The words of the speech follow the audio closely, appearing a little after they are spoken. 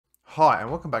Hi and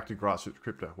welcome back to Grassroots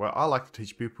Crypto, where I like to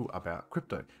teach people about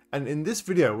crypto. And in this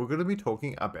video, we're going to be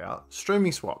talking about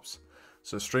streaming swaps.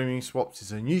 So streaming swaps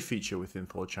is a new feature within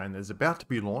THORChain that is about to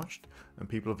be launched, and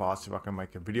people have asked if I can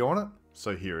make a video on it.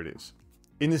 So here it is.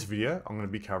 In this video, I'm going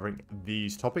to be covering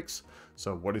these topics.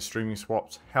 So what is streaming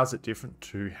swaps? How's it different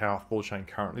to how THORChain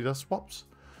currently does swaps?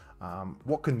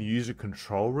 What can the user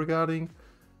control regarding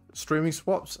streaming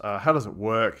swaps? How does it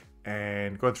work?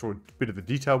 And going through a bit of a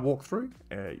detailed walkthrough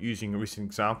using a recent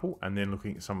example, and then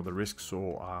looking at some of the risks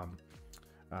or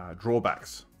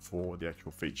drawbacks for the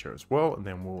actual feature as well, and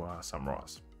then we'll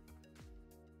summarize.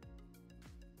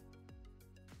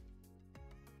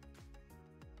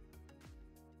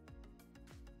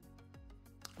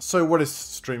 So what is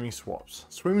streaming swaps?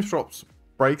 Streaming swaps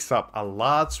breaks up a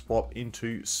large swap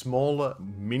into smaller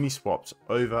mini swaps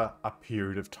over a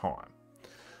period of time.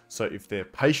 So if they're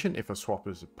patient, if a swapper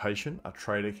is patient, a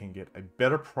trader can get a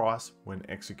better price when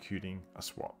executing a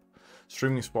swap.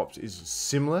 Streaming swaps is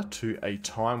similar to a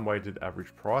time-weighted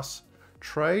average price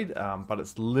trade, but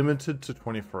it's limited to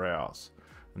 24 hours.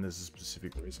 And there's a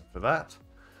specific reason for that.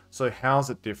 So how's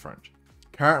it different?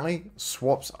 Currently,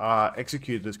 swaps are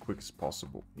executed as quick as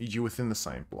possible, e.g. within the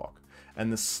same block. And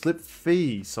the slip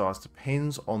fee size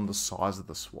depends on the size of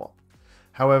the swap.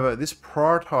 However, this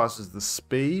prioritizes the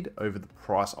speed over the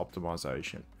price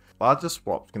optimization. Larger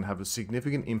swaps can have a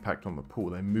significant impact on the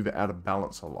pool. They move it out of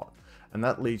balance a lot, and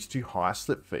that leads to higher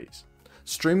slip fees.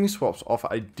 Streaming swaps offer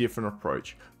a different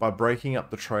approach by breaking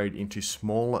up the trade into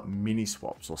smaller mini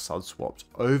swaps or sub swaps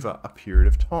over a period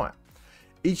of time.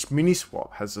 Each mini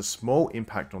swap has a small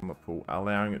impact on the pool,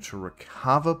 allowing it to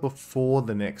recover before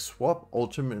the next swap,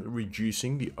 ultimately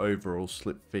reducing the overall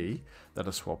slip fee that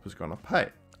a swap is going to pay.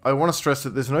 I want to stress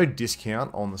that there's no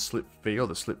discount on the slip fee or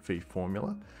the slip fee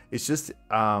formula. It's just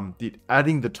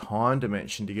adding the time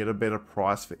dimension to get a better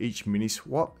price for each mini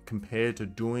swap compared to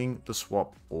doing the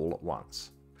swap all at once.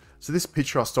 So this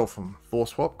picture I stole from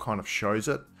THORSwap kind of shows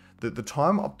it. That the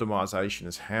time optimization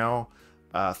is how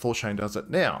THORChain does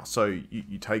it now. So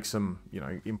you take some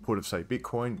input of say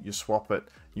Bitcoin, you swap it,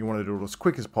 you want to do it as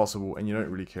quick as possible, and you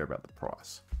don't really care about the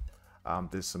price.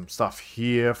 There's some stuff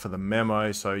here for the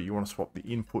memo. So you want to swap the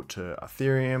input to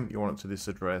Ethereum, you want it to this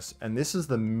address, and this is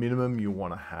the minimum you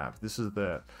want to have. This is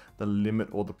the limit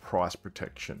or the price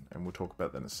protection, and we'll talk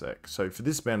about that in a sec. So for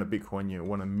this amount of Bitcoin, you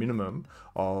want a minimum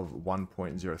of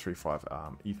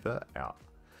 1.035 Ether out.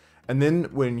 And then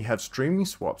when you have streaming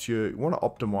swaps, you want to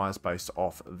optimize based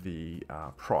off the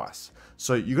price.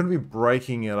 So you're going to be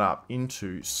breaking it up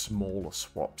into smaller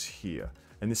swaps here.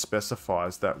 And this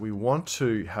specifies that we want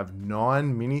to have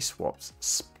 9 mini swaps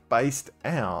spaced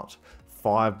out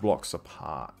 5 blocks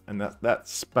apart. And that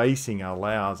spacing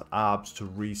allows ARBs to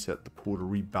reset the pool, to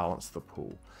rebalance the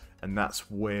pool. And that's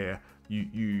where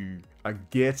you are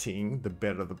getting the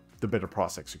better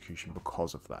price execution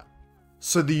because of that.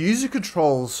 So the user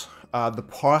controls the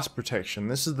price protection.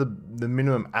 This is the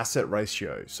minimum asset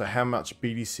ratio. So how much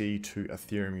BTC to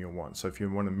Ethereum you want. So if you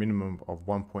want a minimum of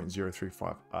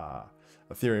 1.035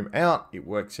 Ethereum out, it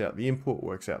works out the input,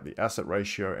 works out the asset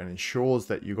ratio, and ensures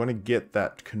that you're going to get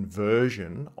that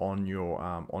conversion on your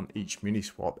on each mini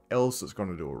swap. Else, it's going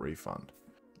to do a refund.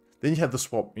 Then you have the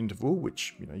swap interval,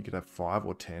 which you could have 5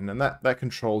 or 10, and that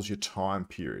controls your time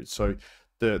period. So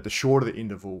the shorter the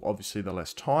interval, obviously the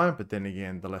less time, but then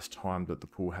again, the less time that the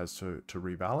pool has to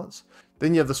rebalance.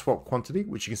 Then you have the swap quantity,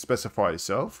 which you can specify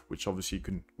yourself, which obviously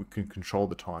we can control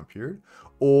the time period,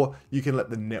 or you can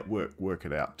let the network work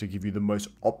it out to give you the most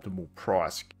optimal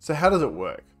price. So how does it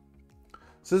work?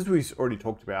 So as we've already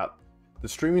talked about, the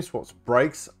streaming swaps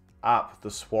breaks up the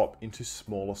swap into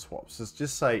smaller swaps. Let's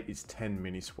just say it's 10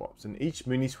 mini swaps, and each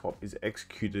mini swap is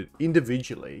executed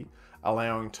individually,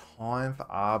 allowing time for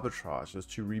arbitrageurs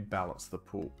to rebalance the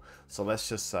pool. So let's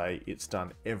just say it's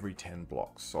done every 10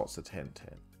 blocks, so it's a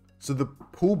 10-10. So the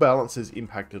pool balance is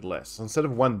impacted less. So instead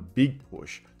of one big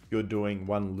push, you're doing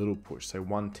one little push, say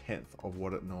 1/10 of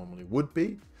what it normally would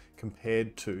be,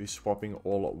 compared to swapping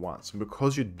all at once. And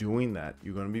because you're doing that,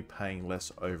 you're going to be paying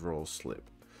less overall slip.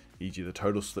 E.g. the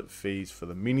total slip fees for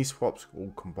the mini swaps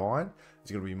all combined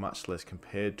is going to be much less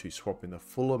compared to swapping the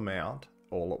full amount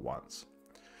all at once.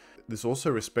 This also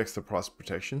respects the price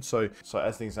protection. So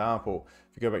as an example,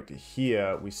 if you go back to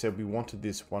here, we said we wanted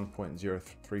this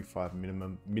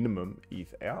 1.035 minimum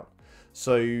ETH out.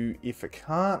 So if it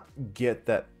can't get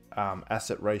that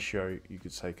asset ratio, you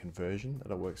could say conversion,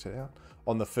 that it works it out.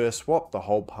 On the first swap, the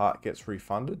whole part gets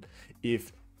refunded.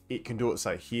 If it can do it,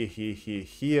 say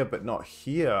here, but not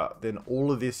here, then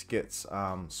all of this gets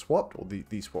swapped, or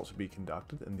these swaps will be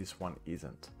conducted, and this one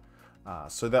isn't.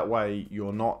 So that way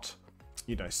you're not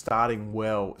you know, starting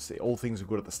well, see, all things are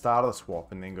good at the start of the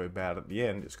swap and then go bad at the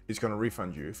end, it's going to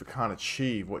refund you if it can't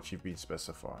achieve what you've been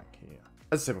specifying here.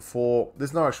 As I said before,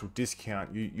 there's no actual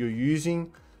discount. You're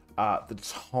using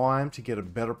the time to get a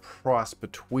better price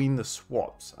between the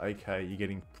swaps. Okay, you're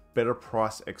getting better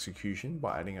price execution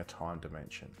by adding a time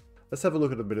dimension. Let's have a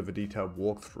look at a bit of a detailed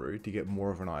walkthrough to get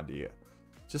more of an idea.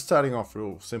 Just starting off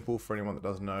real simple for anyone that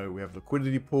doesn't know, we have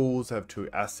liquidity pools, have two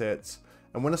assets,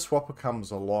 and when a swapper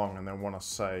comes along and they want to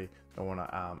say they want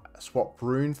to swap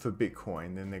Rune for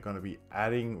Bitcoin, then they're going to be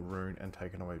adding Rune and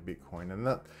taking away Bitcoin,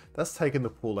 and that's taking the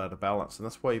pool out of balance, and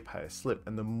that's why you pay a slip.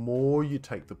 And the more you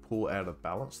take the pool out of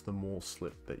balance, the more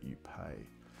slip that you pay.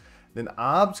 Then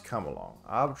arbs come along,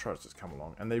 arbitrageurs come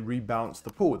along, and they rebalance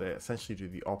the pool. They essentially do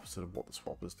the opposite of what the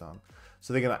swapper's done.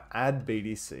 So they're going to add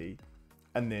BTC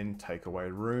and then take away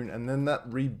Rune, and then that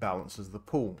rebalances the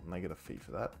pool, and they get a fee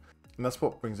for that. And that's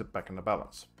what brings it back into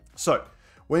balance. So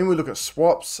when we look at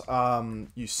swaps,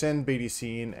 you send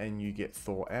BTC in and you get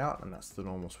THOR out, and that's the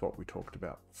normal swap we talked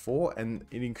about before, and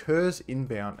it incurs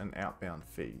inbound and outbound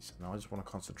fees. And I just want to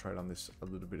concentrate on this a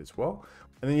little bit as well.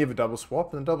 And then you have a double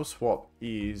swap, and a double swap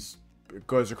it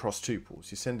goes across two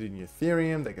pools. You send in your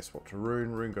Ethereum, that gets swapped to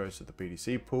Rune, Rune goes to the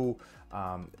BTC pool,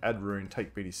 add Rune,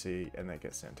 take BTC, and that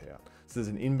gets sent out. So there's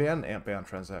an inbound and outbound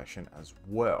transaction as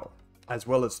well as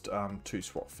two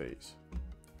swap fees.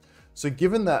 So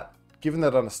given that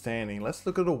understanding, let's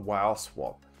look at a whale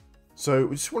swap. So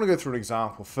we just want to go through an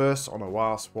example first on a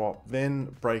whale swap,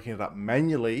 then breaking it up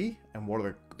manually and what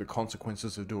are the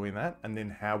consequences of doing that, and then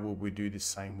how will we do this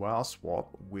same whale swap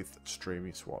with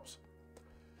streaming swaps.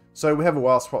 So we have a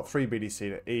whale swap, 3 BTC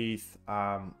to ETH.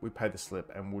 We pay the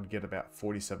slip and would get about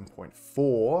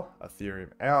 47.4 Ethereum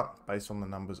out based on the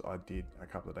numbers I did a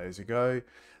couple of days ago.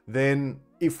 Then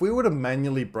if we were to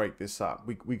manually break this up,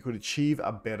 we could achieve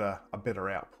a better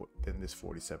output than this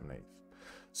 47 ETH.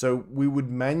 So we would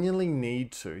manually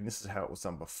need to, and this is how it was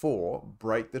done before,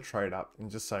 break the trade up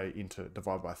and just say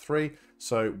divide by 3.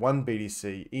 So 1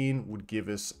 BTC in would give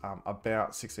us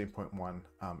about 16.1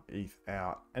 ETH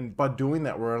out. And by doing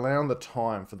that, we're allowing the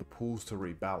time for the pools to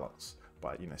rebalance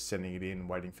by, you know, sending it in,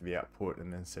 waiting for the output,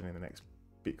 and then sending the next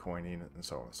Bitcoin in, and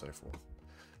so on and so forth.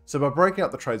 So by breaking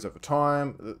up the trades over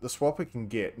time, the swapper can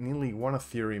get nearly 1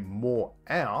 Ethereum more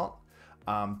out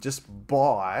just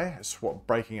by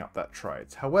breaking up that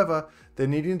trades. However, they're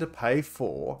needing to pay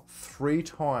for 3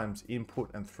 times input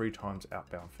and 3 times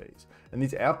outbound fees. And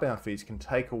these outbound fees can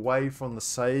take away from the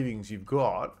savings you've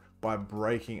got by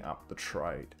breaking up the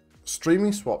trade.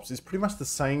 Streaming swaps is pretty much the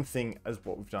same thing as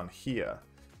what we've done here,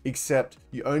 except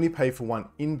you only pay for 1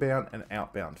 inbound and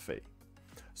outbound fee.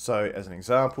 So as an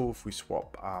example, if we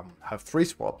have 3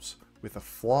 swaps with a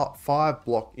 5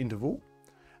 block interval,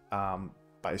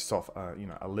 based off a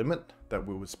limit that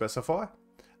we would specify,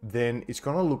 then it's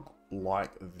going to look like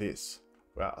this.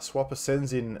 A swapper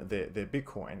sends in their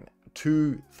Bitcoin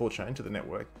to THORChain, to the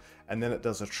network, and then it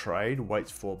does a trade,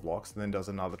 waits 4 blocks, and then does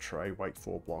another trade, wait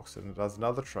 4 blocks, and it does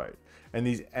another trade. And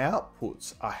these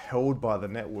outputs are held by the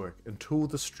network until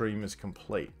the stream is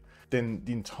complete. Then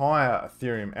the entire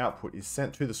Ethereum output is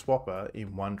sent to the swapper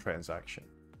in 1 transaction.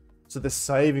 So they're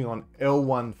saving on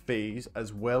L1 fees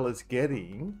as well as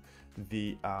getting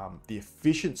the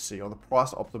efficiency or the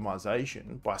price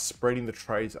optimization by spreading the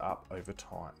trades up over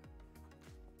time.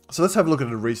 So let's have a look at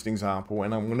a recent example,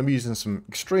 and I'm going to be using some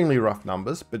extremely rough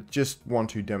numbers, but just want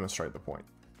to demonstrate the point.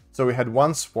 So we had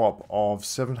one swap of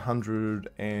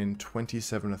 727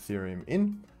 Ethereum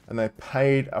in, and they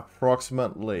paid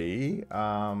approximately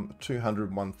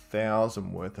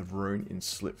 201,000 worth of Rune in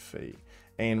slip fee.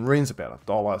 And Rune's about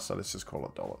 $1, so let's just call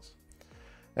it dollars.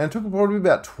 And it took probably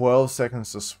about 12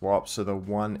 seconds to swap, so the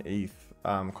 1 ETH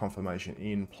confirmation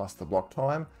in plus the block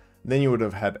time. Then you would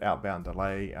have had outbound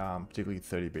delay, particularly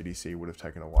 30 BTC would have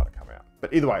taken a while to come out.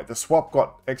 But either way, the swap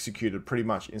got executed pretty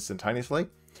much instantaneously.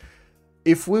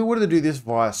 If we were to do this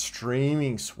via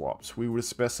streaming swaps, we would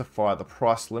specify the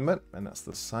price limit, and that's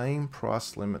the same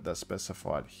price limit that's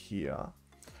specified here.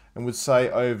 And would say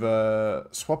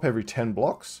swap every 10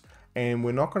 blocks, and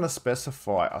we're not going to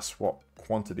specify a swap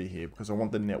quantity here because I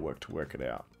want the network to work it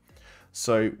out.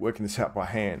 So working this out by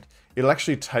hand, it'll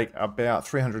actually take about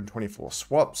 324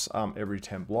 swaps every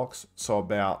 10 blocks. So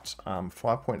about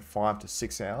 5.5 to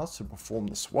 6 hours to perform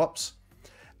the swaps.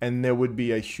 And there would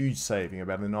be a huge saving,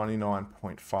 about a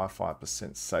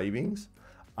 99.55% savings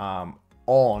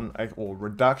or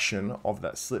reduction of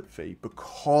that slip fee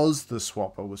because the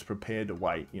swapper was prepared to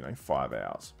wait, 5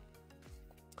 hours.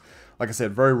 Like I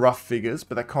said, very rough figures,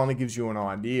 but that kind of gives you an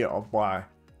idea of by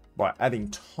adding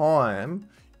time,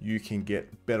 you can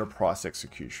get better price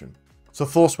execution. So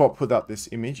THORSwap put up this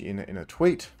image in a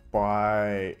tweet.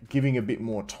 By giving a bit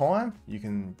more time, you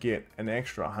can get an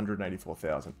extra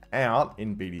 184,000 out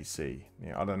in BTC.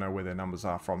 Now, I don't know where their numbers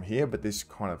are from here, but this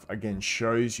kind of, again,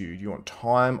 shows you, do you want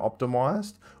time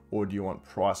optimized or do you want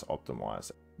price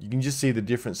optimized? You can just see the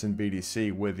difference in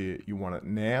BTC, whether you want it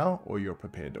now or you're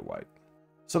prepared to wait.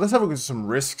 So let's have a look at some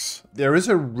risks. There is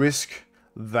a risk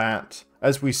that,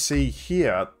 as we see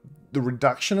here, the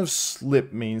reduction of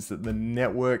slip means that the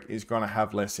network is going to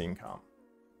have less income.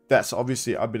 That's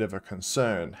obviously a bit of a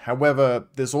concern. However,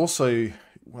 there's also,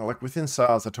 well, like within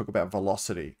sales, I talk about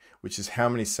velocity, which is how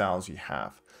many sales you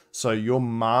have. So your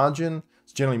margin,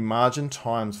 generally margin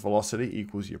times velocity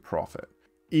equals your profit.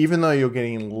 Even though you're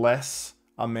getting less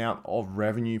amount of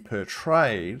revenue per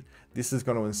trade, this is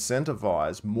going to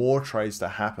incentivize more trades to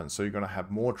happen. So you're going to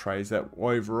have more trades that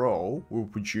overall will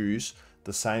produce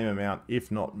the same amount,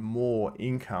 if not more,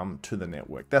 income to the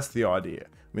network. That's the idea.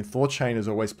 I mean, THORChain is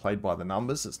always played by the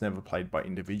numbers. It's never played by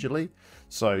individually.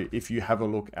 So if you have a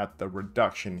look at the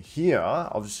reduction here,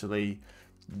 obviously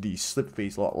the slip fee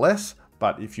is a lot less.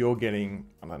 But if you're getting,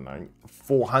 I don't know,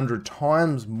 400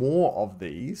 times more of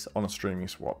these on a streaming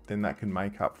swap, then that can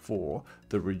make up for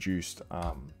the reduced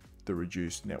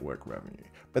network revenue.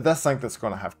 But that's something that's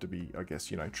going to have to be, I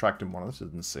guess, tracked and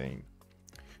monitored and seen.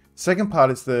 Second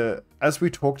part is as we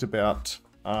talked about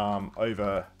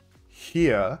over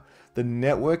here, the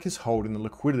network is holding the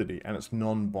liquidity and it's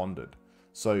non-bonded.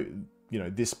 So,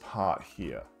 this part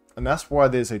here. And that's why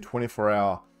there's a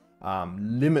 24-hour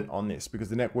limit on this, because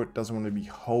the network doesn't want to be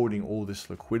holding all this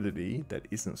liquidity that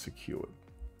isn't secured.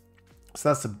 So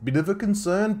that's a bit of a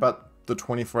concern, but the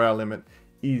 24-hour limit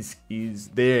is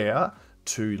there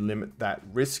to limit that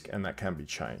risk, and that can be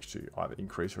changed to either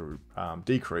increase or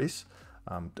decrease,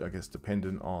 I guess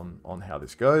dependent on how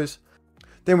this goes.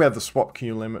 Then we have the swap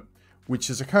queue limit,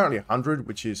 which is currently 100,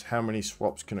 which is how many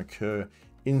swaps can occur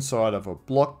inside of a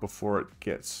block before it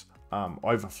gets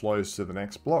overflows to the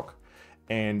next block.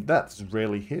 And that's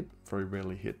rarely hit, very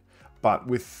rarely hit. But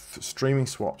with streaming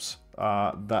swaps,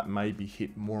 that may be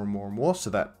hit more and more and more. So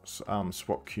that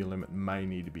swap queue limit may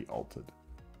need to be altered.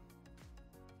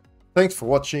 Thanks for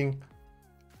watching.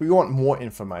 If you want more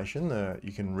information,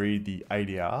 you can read the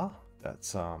ADR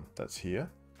that's here.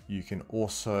 You can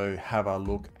also have a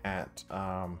look at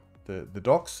the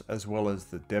docs as well as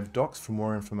the dev docs for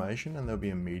more information, and there'll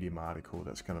be a Medium article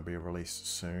that's going to be released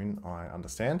soon, I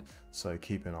understand, so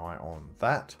keep an eye on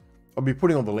that. I'll be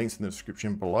putting all the links in the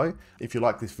description below. If you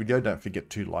like this video, don't forget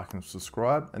to like and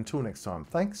subscribe. Until next time,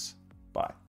 thanks, bye.